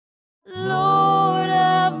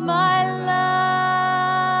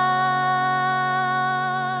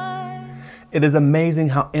It is amazing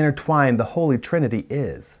how intertwined the Holy Trinity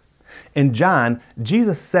is. In John,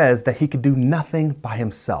 Jesus says that he could do nothing by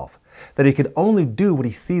himself, that he could only do what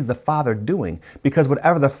he sees the Father doing, because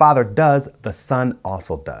whatever the Father does, the Son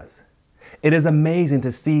also does. It is amazing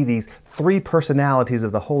to see these three personalities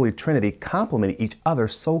of the Holy Trinity complement each other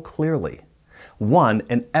so clearly. One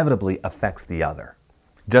inevitably affects the other.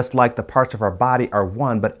 Just like the parts of our body are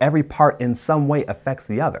one, but every part in some way affects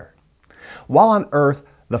the other. While on earth,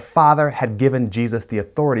 the Father had given Jesus the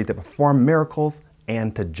authority to perform miracles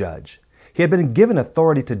and to judge. He had been given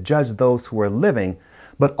authority to judge those who were living,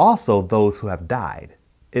 but also those who have died.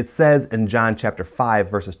 It says in John chapter 5,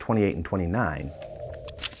 verses 28 and 29,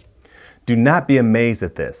 "Do not be amazed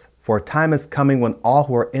at this, for a time is coming when all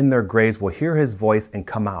who are in their graves will hear his voice and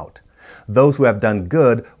come out. Those who have done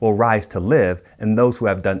good will rise to live, and those who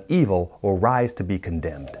have done evil will rise to be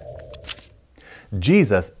condemned."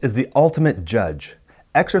 Jesus is the ultimate judge,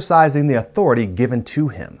 exercising the authority given to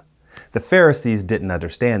him. The Pharisees didn't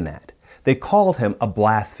understand that. They called him a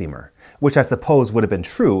blasphemer, which I suppose would have been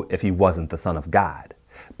true if he wasn't the Son of God.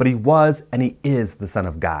 But he was and he is the Son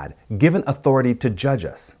of God, given authority to judge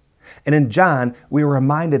us. And in John, we are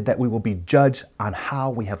reminded that we will be judged on how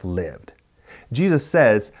we have lived. Jesus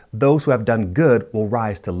says, "Those who have done good will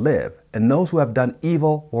rise to live, and those who have done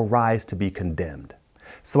evil will rise to be condemned."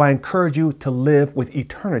 So I encourage you to live with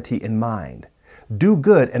eternity in mind. Do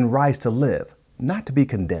good and rise to live, not to be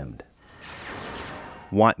condemned.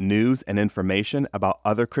 Want news and information about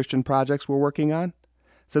other Christian projects we're working on?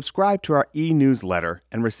 Subscribe to our e-newsletter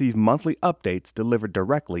and receive monthly updates delivered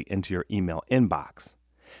directly into your email inbox.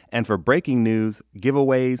 And for breaking news,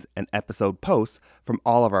 giveaways, and episode posts from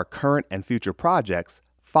all of our current and future projects,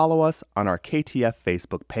 follow us on our KTF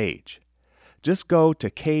Facebook page. Just go to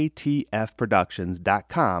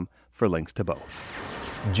ktfproductions.com for links to both.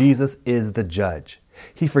 Jesus is the judge.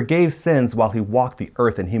 He forgave sins while he walked the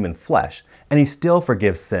earth in human flesh, and he still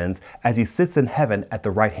forgives sins as he sits in heaven at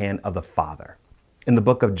the right hand of the Father. In the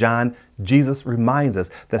book of John, Jesus reminds us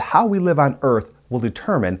that how we live on earth will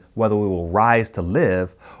determine whether we will rise to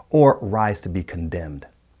live or rise to be condemned.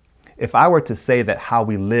 If I were to say that how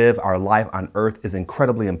we live our life on earth is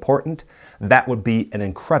incredibly important, that would be an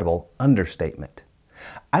incredible understatement.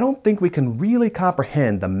 I don't think we can really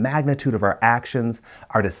comprehend the magnitude of our actions,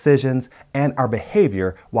 our decisions, and our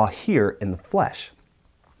behavior while here in the flesh.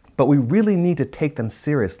 But we really need to take them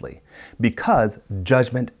seriously because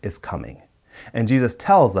judgment is coming. And Jesus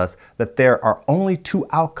tells us that there are only two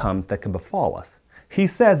outcomes that can befall us. He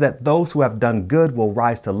says that those who have done good will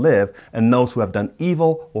rise to live, and those who have done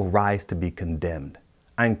evil will rise to be condemned.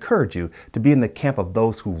 I encourage you to be in the camp of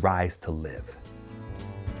those who rise to live.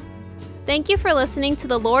 Thank you for listening to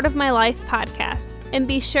the Lord of My Life podcast, and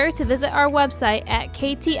be sure to visit our website at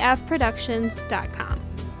ktfproductions.com.